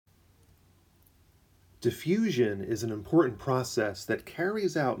Diffusion is an important process that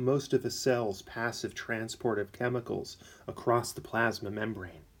carries out most of a cell's passive transport of chemicals across the plasma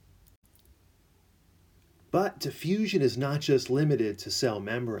membrane. But diffusion is not just limited to cell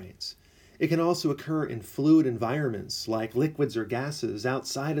membranes. It can also occur in fluid environments like liquids or gases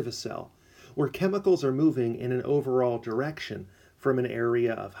outside of a cell, where chemicals are moving in an overall direction from an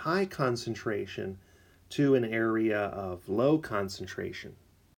area of high concentration to an area of low concentration.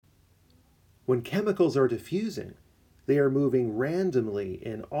 When chemicals are diffusing, they are moving randomly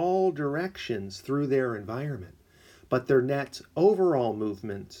in all directions through their environment, but their net overall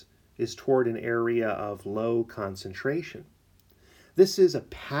movement is toward an area of low concentration. This is a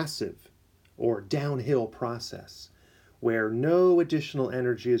passive or downhill process where no additional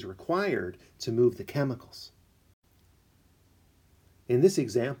energy is required to move the chemicals. In this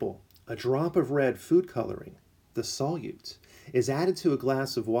example, a drop of red food coloring, the solute, is added to a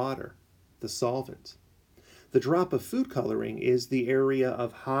glass of water, the solvent. The drop of food coloring is the area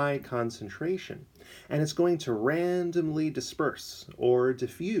of high concentration, and it's going to randomly disperse or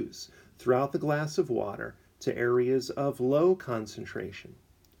diffuse throughout the glass of water to areas of low concentration.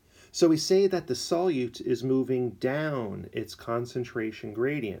 So we say that the solute is moving down its concentration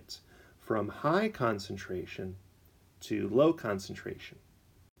gradient from high concentration to low concentration.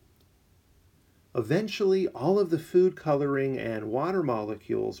 Eventually, all of the food coloring and water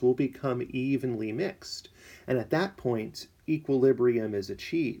molecules will become evenly mixed, and at that point, equilibrium is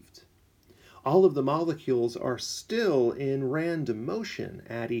achieved. All of the molecules are still in random motion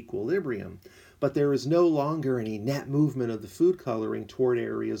at equilibrium, but there is no longer any net movement of the food coloring toward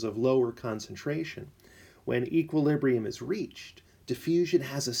areas of lower concentration. When equilibrium is reached, diffusion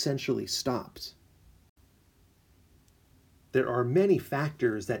has essentially stopped. There are many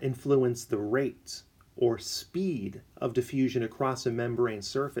factors that influence the rate or speed of diffusion across a membrane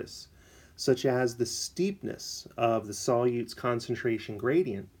surface, such as the steepness of the solute's concentration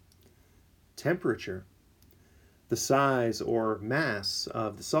gradient, temperature, the size or mass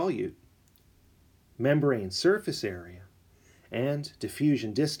of the solute, membrane surface area, and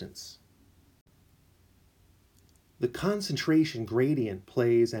diffusion distance. The concentration gradient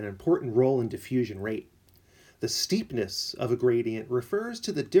plays an important role in diffusion rate. The steepness of a gradient refers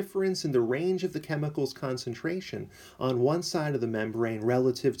to the difference in the range of the chemical's concentration on one side of the membrane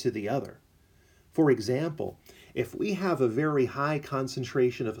relative to the other. For example, if we have a very high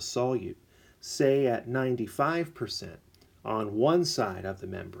concentration of a solute, say at 95% on one side of the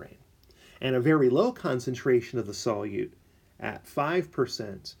membrane, and a very low concentration of the solute at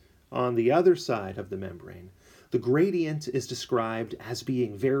 5% on the other side of the membrane, the gradient is described as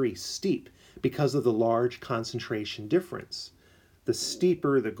being very steep because of the large concentration difference. The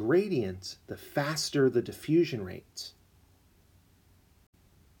steeper the gradient, the faster the diffusion rate.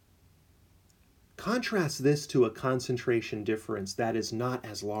 Contrast this to a concentration difference that is not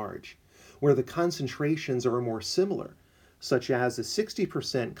as large, where the concentrations are more similar, such as a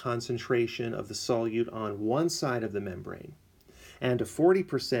 60% concentration of the solute on one side of the membrane and a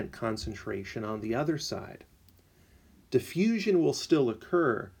 40% concentration on the other side. Diffusion will still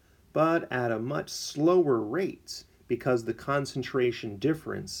occur, but at a much slower rate because the concentration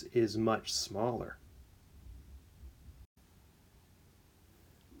difference is much smaller.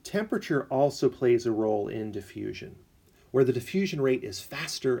 Temperature also plays a role in diffusion, where the diffusion rate is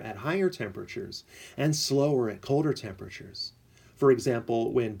faster at higher temperatures and slower at colder temperatures. For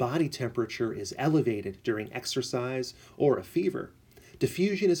example, when body temperature is elevated during exercise or a fever,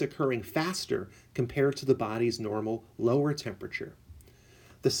 diffusion is occurring faster compared to the body's normal lower temperature.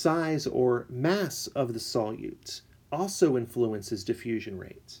 The size or mass of the solutes also influences diffusion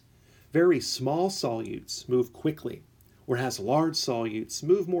rates. Very small solutes move quickly, whereas large solutes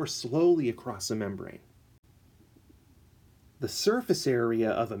move more slowly across a membrane. The surface area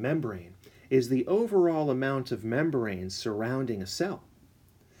of a membrane is the overall amount of membrane surrounding a cell.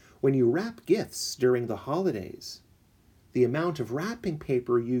 When you wrap gifts during the holidays, the amount of wrapping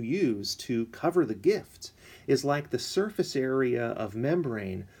paper you use to cover the gift is like the surface area of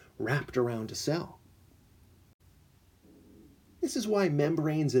membrane wrapped around a cell. This is why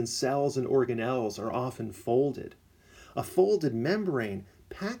membranes in cells and organelles are often folded. A folded membrane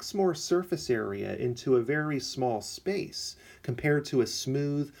packs more surface area into a very small space compared to a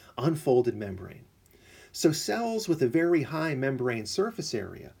smooth, unfolded membrane. So cells with a very high membrane surface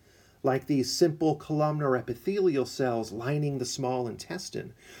area, like these simple columnar epithelial cells lining the small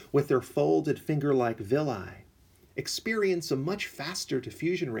intestine with their folded finger-like villi, experience a much faster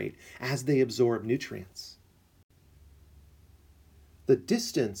diffusion rate as they absorb nutrients. The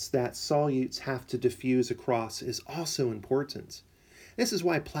distance that solutes have to diffuse across is also important. This is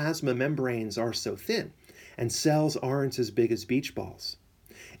why plasma membranes are so thin, and cells aren't as big as beach balls.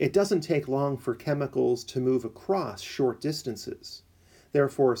 It doesn't take long for chemicals to move across short distances.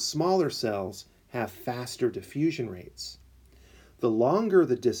 Therefore, smaller cells have faster diffusion rates. The longer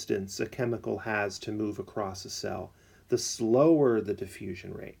the distance a chemical has to move across a cell, the slower the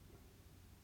diffusion rate.